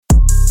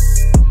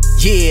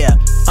Yeah,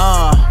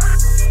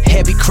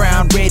 Heavy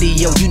Crown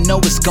Radio, you know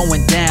it's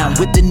going down.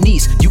 With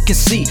Denise, you can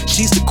see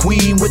she's the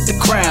queen with the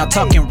crown.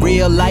 Talking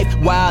real life,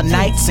 wild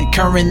nights, and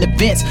current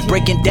events.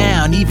 Breaking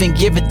down, even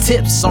giving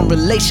tips on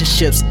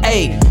relationships.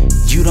 Hey,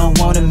 you don't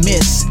wanna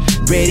miss.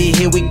 Ready,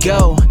 here we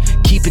go.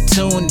 Keep it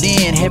tuned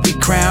in, Heavy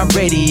Crown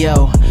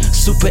Radio.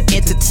 Super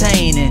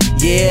entertaining,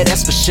 yeah,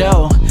 that's for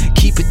sure.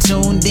 Keep it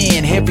tuned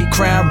in, Heavy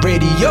Crown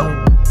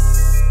Radio.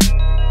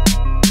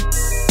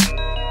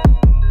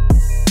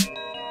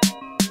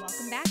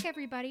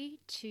 Everybody,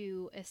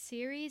 to a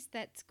series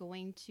that's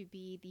going to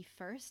be the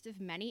first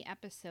of many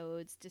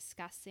episodes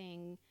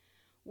discussing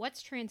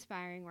what's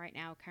transpiring right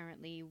now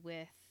currently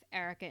with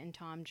Erica and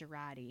Tom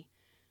Girardi.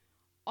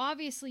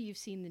 Obviously, you've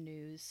seen the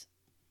news,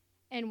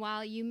 and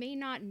while you may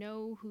not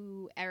know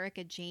who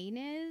Erica Jane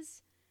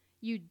is,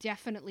 you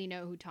definitely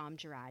know who Tom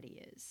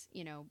Girardi is.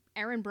 You know,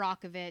 Erin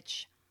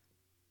Brockovich,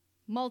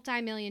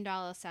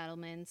 multi-million-dollar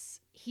settlements.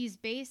 He's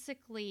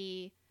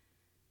basically...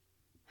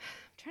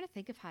 trying to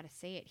think of how to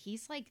say it.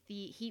 He's like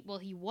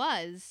he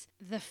was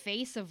the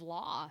face of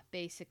law,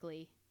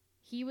 basically.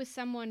 He was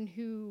someone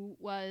who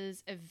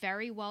was a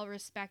very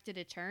well-respected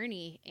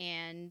attorney,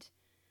 and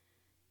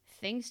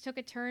things took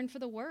a turn for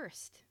the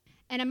worst.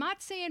 And I'm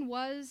not saying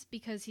was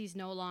because he's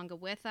no longer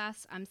with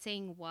us. I'm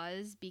saying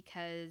was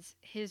because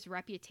his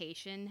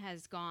reputation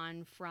has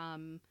gone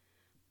from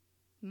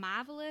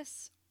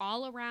marvelous,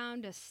 all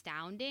around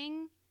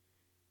astounding,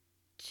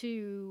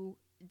 to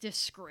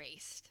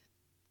disgraced.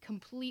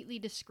 Completely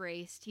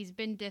disgraced. He's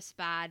been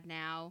disbarred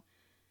now.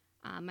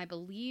 I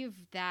believe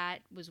that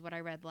was what I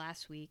read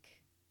last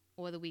week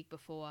or the week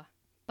before.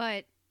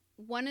 But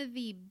one of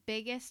the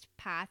biggest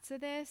parts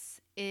of this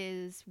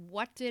is,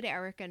 what did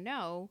Erica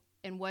know,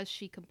 and was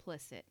she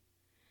complicit?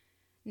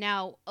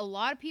 Now, a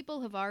lot of people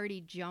have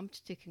already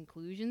jumped to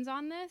conclusions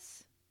on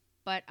this,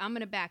 but I'm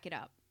going to back it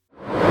up.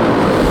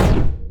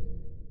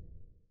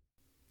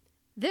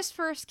 This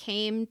first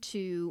came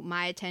to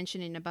my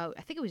attention in about,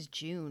 I think it was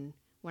June,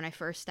 when I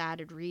first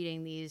started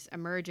reading these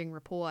emerging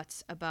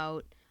reports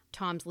about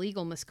Tom's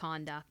legal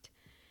misconduct.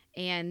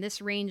 And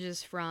this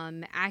ranges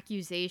from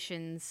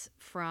accusations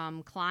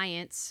from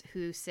clients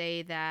who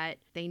say that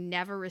they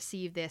never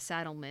received their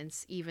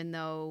settlements, even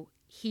though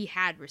he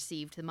had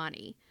received the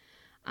money.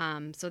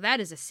 So that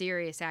is a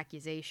serious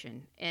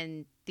accusation.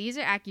 And these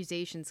are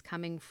accusations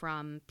coming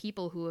from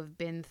people who have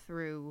been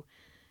through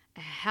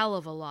a hell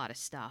of a lot of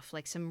stuff,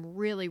 like some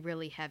really,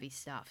 really heavy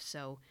stuff.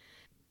 So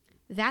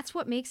that's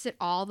what makes it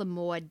all the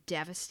more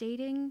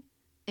devastating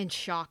and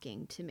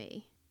shocking to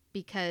me,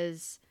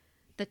 because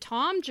the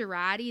Tom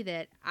Girardi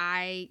that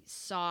I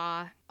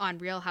saw on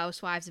Real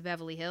Housewives of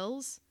Beverly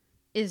Hills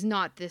is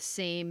not this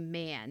same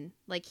man.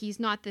 Like,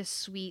 he's not this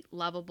sweet,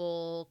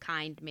 lovable,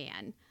 kind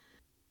man.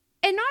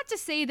 And not to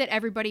say that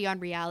everybody on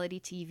reality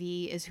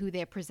TV is who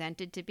they're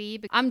presented to be,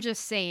 but I'm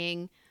just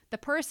saying the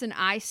person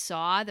I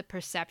saw, the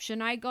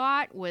perception I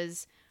got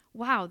was,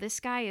 wow, this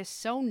guy is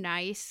so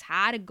nice,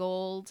 heart of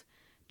gold.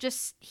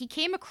 Just, he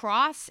came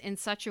across in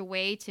such a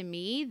way to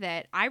me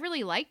that I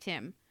really liked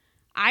him.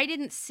 I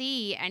didn't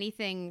see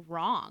anything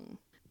wrong.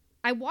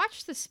 I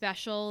watched the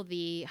special,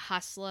 The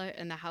Hustler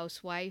and the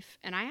Housewife,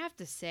 and I have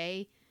to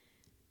say,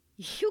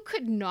 you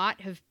could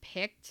not have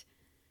picked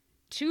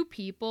two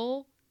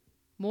people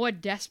more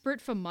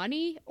desperate for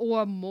money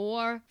or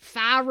more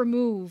far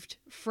removed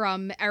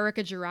from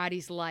Erica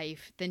Girardi's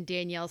life than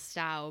Danielle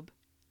Staub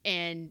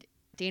and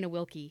Dana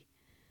Wilkie,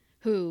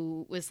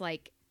 who was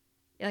like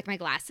my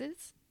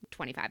glasses?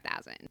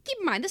 $25,000. Keep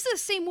in mind, this is the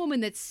same woman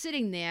that's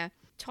sitting there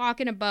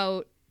talking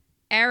about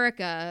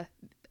Erica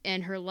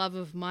and her love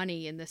of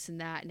money and this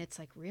and that. And it's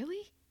like,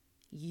 really?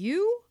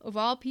 You, of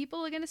all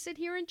people, are going to sit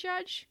here and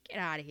judge? Get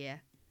out of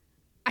here.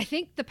 I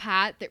think the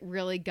part that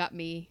really got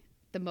me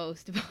the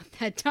most about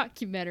that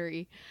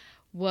documentary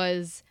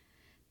was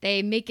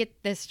they make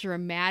it this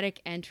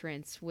dramatic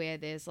entrance where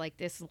there's like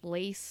this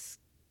lace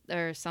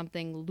or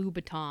something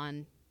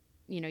Louboutin.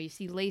 You know, you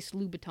see lace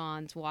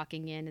Louboutins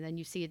walking in, and then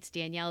you see it's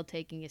Danielle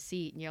taking a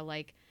seat, and you're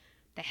like,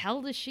 the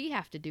hell does she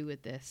have to do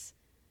with this?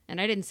 And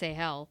I didn't say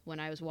hell when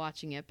I was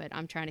watching it, but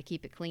I'm trying to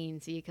keep it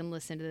clean so you can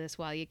listen to this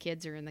while your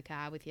kids are in the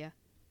car with you.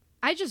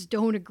 I just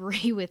don't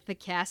agree with the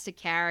cast of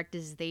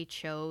characters they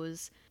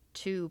chose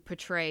to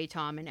portray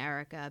Tom and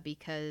Erica,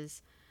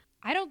 because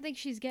I don't think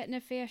she's getting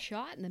a fair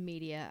shot in the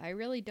media. I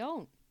really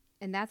don't.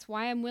 And that's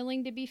why I'm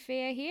willing to be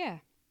fair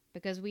here,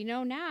 because we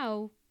know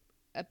now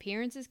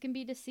appearances can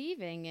be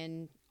deceiving,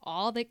 and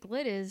all that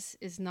glitters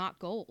is not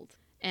gold.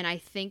 And I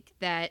think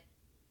that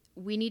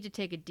we need to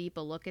take a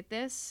deeper look at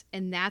this,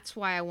 and that's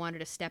why I wanted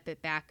to step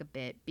it back a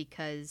bit,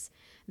 because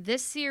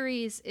this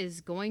series is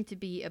going to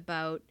be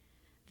about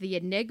the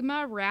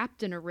Enigma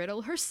wrapped in a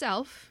riddle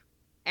herself,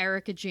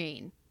 Erica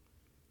Jane.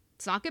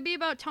 It's not going to be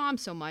about Tom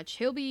so much.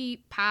 He'll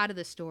be part of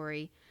the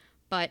story,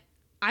 but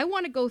I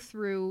want to go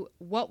through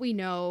what we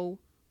know,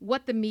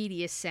 what the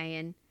media is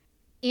saying,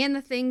 and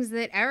the things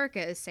that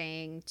Erica is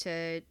saying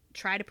to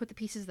try to put the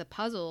pieces of the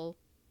puzzle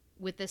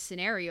with this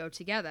scenario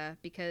together,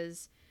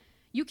 because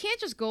You can't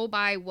just go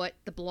by what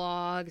the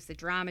blogs, the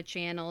drama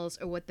channels,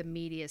 or what the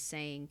media is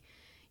saying.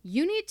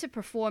 You need to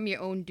perform your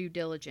own due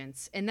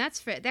diligence. And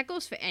that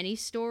goes for any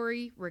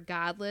story,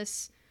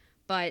 regardless.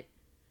 But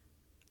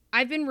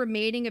I've been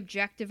remaining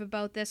objective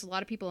about this. A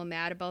lot of people are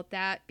mad about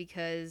that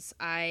because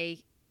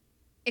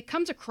it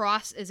comes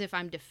across as if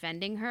I'm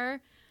defending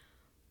her.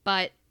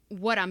 But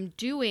what I'm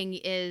doing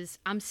is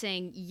I'm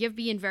saying you're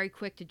being very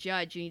quick to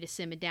judge. You need to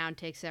simmer down,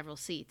 take several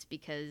seats,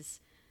 because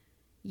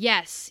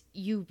yes,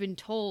 you've been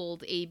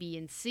told A, B,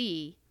 and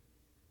C,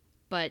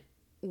 but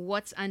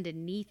what's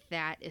underneath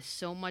that is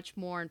so much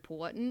more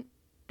important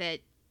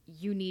that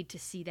you need to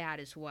see that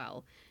as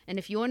well. And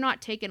if you're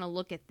not taking a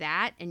look at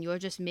that and you're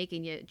just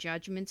making your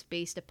judgments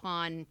based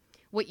upon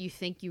what you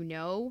think you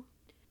know,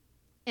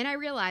 and I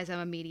realize I'm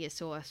a media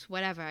source,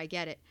 whatever, I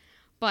get it.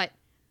 But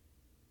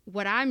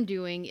what I'm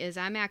doing is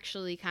I'm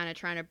actually kind of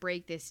trying to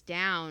break this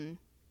down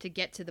to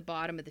get to the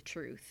bottom of the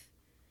truth.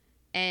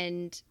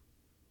 And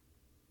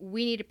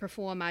we need to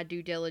perform our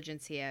due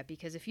diligence here,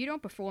 because if you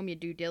don't perform your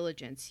due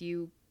diligence,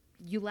 you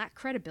lack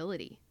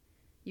credibility.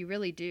 You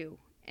really do.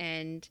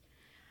 And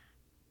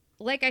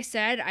like I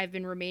said, I've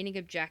been remaining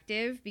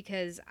objective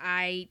because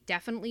I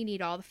definitely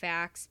need all the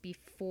facts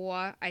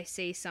before I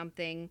say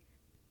something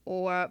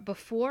or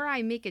before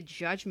I make a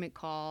judgment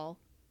call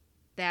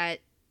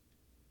that,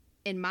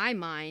 in my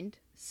mind,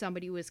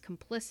 somebody was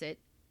complicit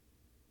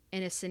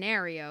in a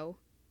scenario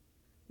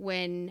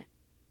when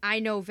I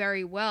know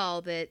very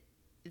well that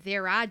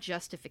there are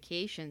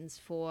justifications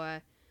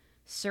for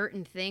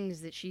certain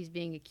things that she's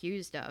being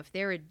accused of.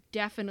 There are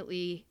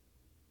definitely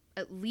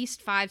at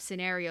least 5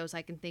 scenarios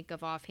I can think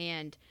of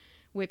offhand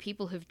where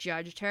people have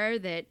judged her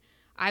that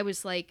I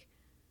was like,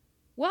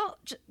 well,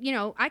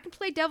 I can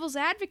play devil's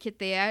advocate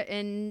there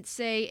and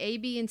say A,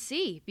 B, and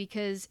C,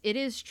 because it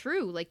is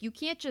true. Like, you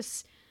can't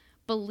just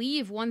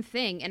believe one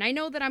thing. And I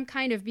know that I'm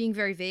kind of being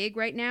very vague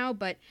right now,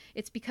 but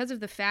it's because of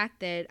the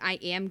fact that I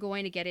am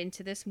going to get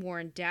into this more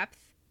in depth.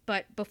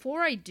 But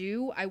before I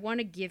do, I want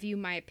to give you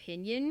my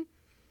opinion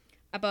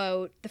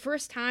about the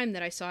first time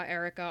that I saw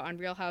Erica on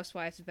Real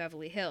Housewives of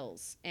Beverly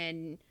Hills.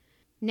 And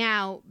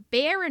now,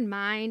 bear in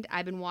mind,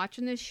 I've been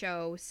watching this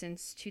show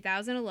since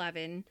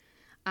 2011,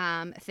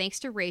 thanks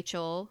to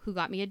Rachel, who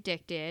got me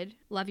addicted.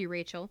 Love you,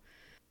 Rachel.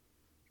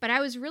 But I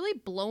was really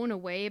blown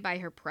away by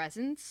her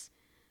presence.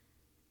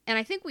 And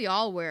I think we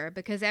all were,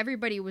 because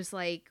everybody was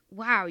like,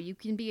 wow, you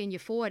can be in your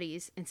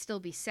 40s and still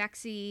be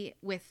sexy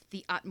with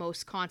the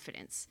utmost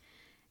confidence.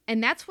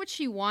 And that's what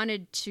she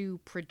wanted to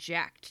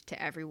project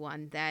to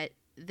everyone, that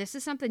this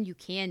is something you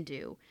can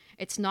do.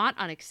 It's not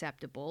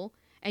unacceptable,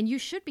 and you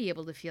should be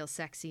able to feel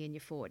sexy in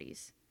your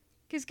 40s.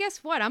 Because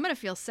guess what? I'm going to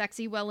feel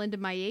sexy well into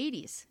my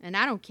 80s, and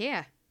I don't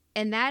care.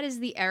 And that is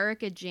the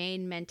Erica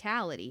Jane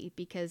mentality,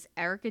 because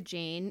Erica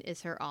Jane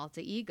is her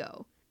alter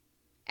ego.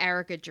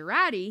 Erica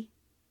Girardi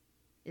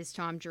is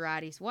Tom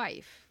Girardi's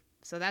wife.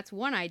 So that's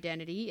one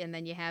identity, and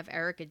then you have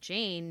Erica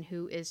Jane,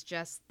 who is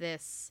just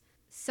this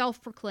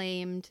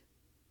self-proclaimed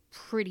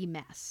pretty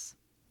mess.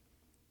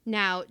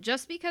 Now,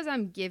 just because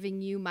I'm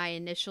giving you my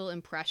initial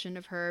impression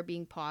of her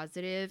being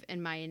positive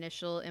and my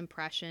initial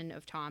impression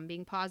of Tom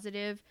being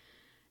positive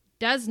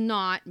does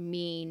not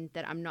mean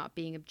that I'm not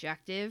being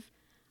objective.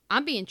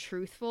 I'm being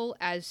truthful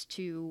as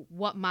to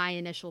what my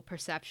initial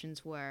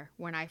perceptions were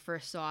when I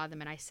first saw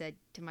them, and I said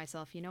to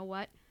myself, you know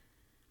what?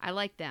 I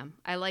like them.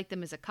 I like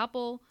them as a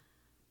couple.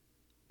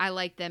 I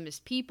like them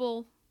as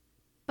people.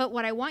 But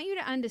what I want you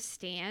to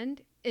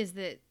understand is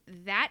that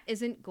that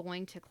isn't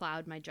going to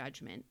cloud my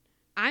judgment.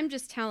 I'm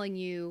just telling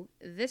you,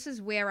 this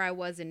is where I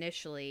was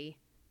initially,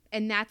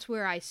 and that's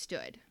where I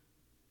stood.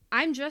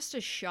 I'm just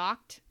as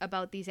shocked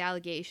about these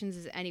allegations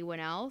as anyone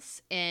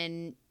else,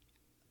 and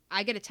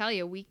I gotta tell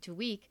you, week to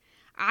week,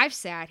 I've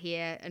sat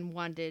here and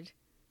wondered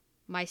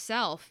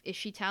myself, is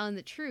she telling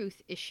the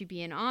truth? Is she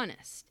being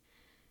honest?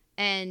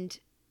 And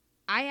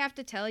I have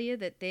to tell you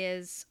that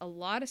there's a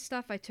lot of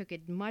stuff I took a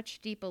much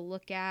deeper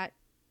look at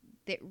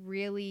that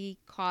really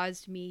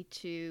caused me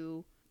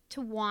to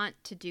want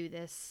to do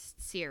this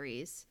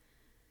series.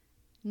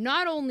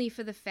 Not only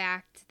for the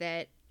fact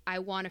that I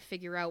want to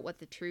figure out what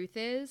the truth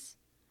is,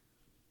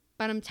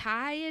 but I'm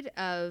tired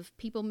of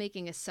people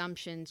making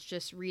assumptions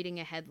just reading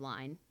a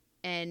headline.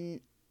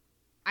 And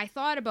I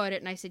thought about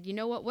it and I said, you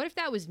know what if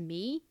that was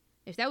me?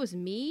 If that was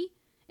me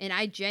and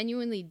I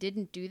genuinely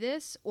didn't do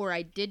this, or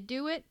I did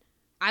do it,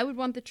 I would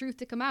want the truth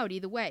to come out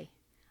either way.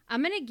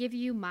 I'm going to give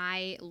you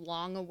my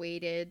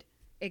long-awaited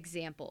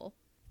example.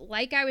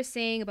 Like I was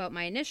saying about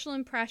my initial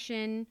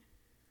impression,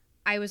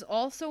 I was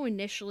also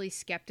initially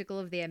skeptical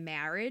of their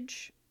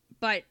marriage,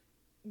 but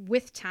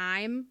with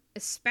time,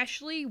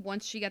 especially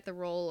once she got the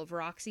role of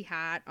Roxy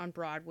Hart on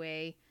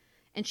Broadway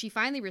and she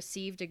finally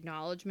received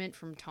acknowledgement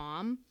from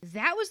Tom,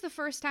 that was the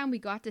first time we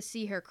got to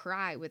see her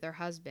cry with her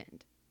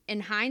husband. In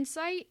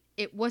hindsight,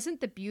 it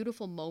wasn't the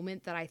beautiful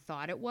moment that I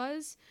thought it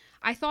was.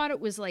 I thought it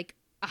was like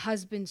a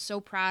husband so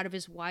proud of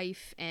his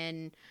wife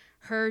and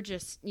her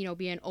just,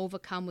 being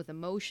overcome with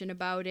emotion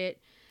about it.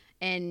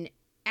 And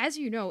as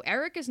you know,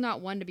 Eric is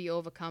not one to be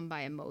overcome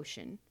by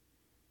emotion.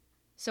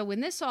 So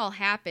when this all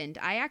happened,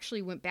 I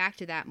actually went back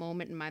to that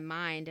moment in my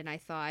mind and I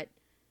thought,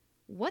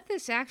 what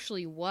this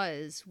actually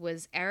was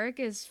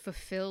Erica's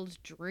fulfilled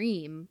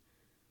dream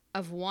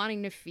of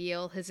wanting to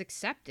feel his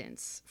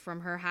acceptance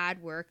from her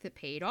hard work that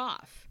paid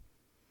off.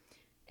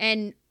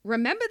 And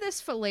remember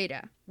this for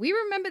later. We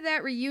remember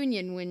that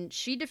reunion when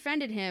she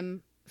defended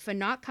him for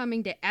not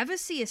coming to ever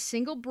see a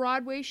single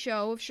Broadway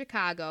show of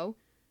Chicago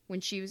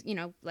when she was,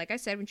 like I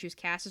said, when she was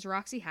cast as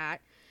Roxy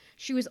Hart.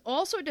 She was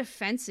also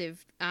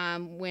defensive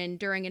when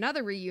during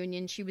another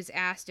reunion she was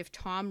asked if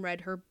Tom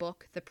read her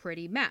book, The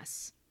Pretty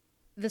Mess.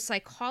 The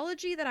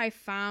psychology that I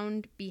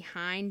found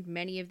behind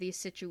many of these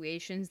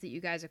situations that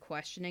you guys are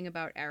questioning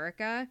about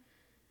Erica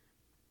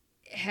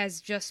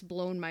has just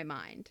blown my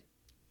mind.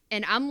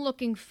 And I'm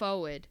looking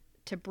forward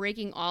to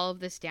breaking all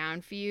of this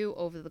down for you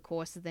over the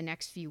course of the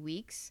next few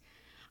weeks.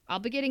 I'll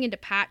be getting into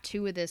part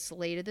 2 of this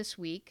later this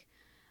week.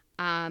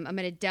 I'm going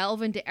to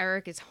delve into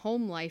Erica's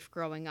home life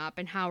growing up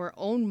and how her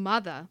own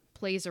mother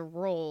plays a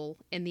role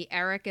in the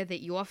Erica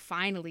that you're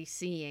finally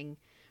seeing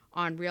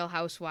on Real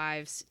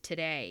Housewives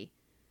today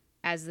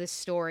as this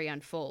story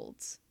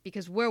unfolds.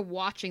 Because we're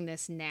watching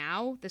this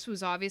now. This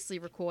was obviously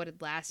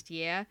recorded last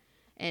year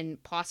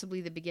and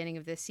possibly the beginning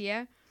of this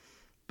year.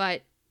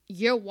 But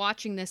you're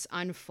watching this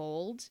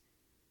unfold.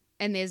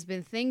 And there's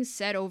been things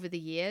said over the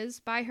years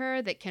by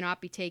her that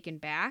cannot be taken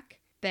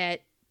back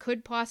that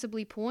could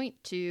possibly point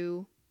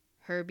to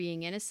her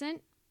being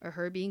innocent or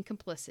her being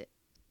complicit.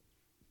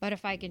 But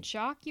if I can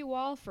shock you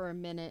all for a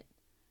minute,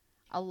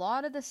 a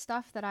lot of the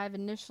stuff that I've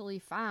initially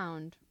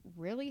found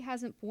really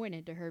hasn't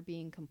pointed to her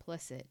being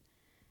complicit.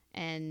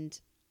 And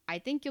I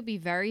think you'll be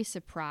very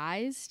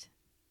surprised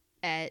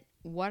at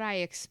what I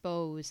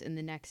expose in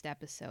the next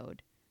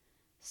episode.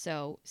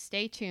 So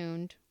stay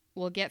tuned.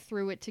 We'll get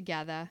through it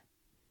together.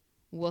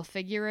 We'll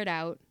figure it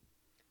out.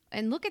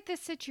 And look at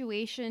this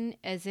situation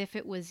as if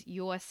it was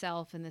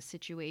yourself in the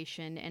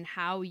situation and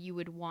how you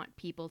would want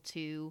people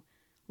to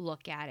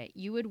look at it.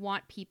 You would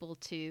want people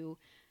to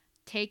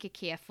take a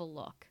careful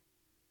look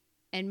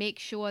and make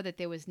sure that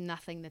there was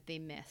nothing that they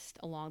missed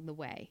along the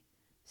way.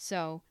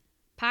 So,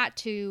 part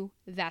 2,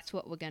 that's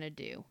what we're going to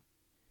do.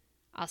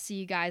 I'll see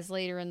you guys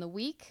later in the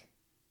week,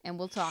 and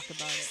we'll talk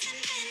about it.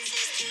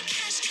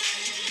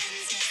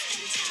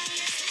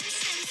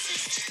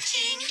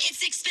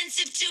 It's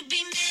expensive to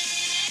be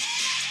mad.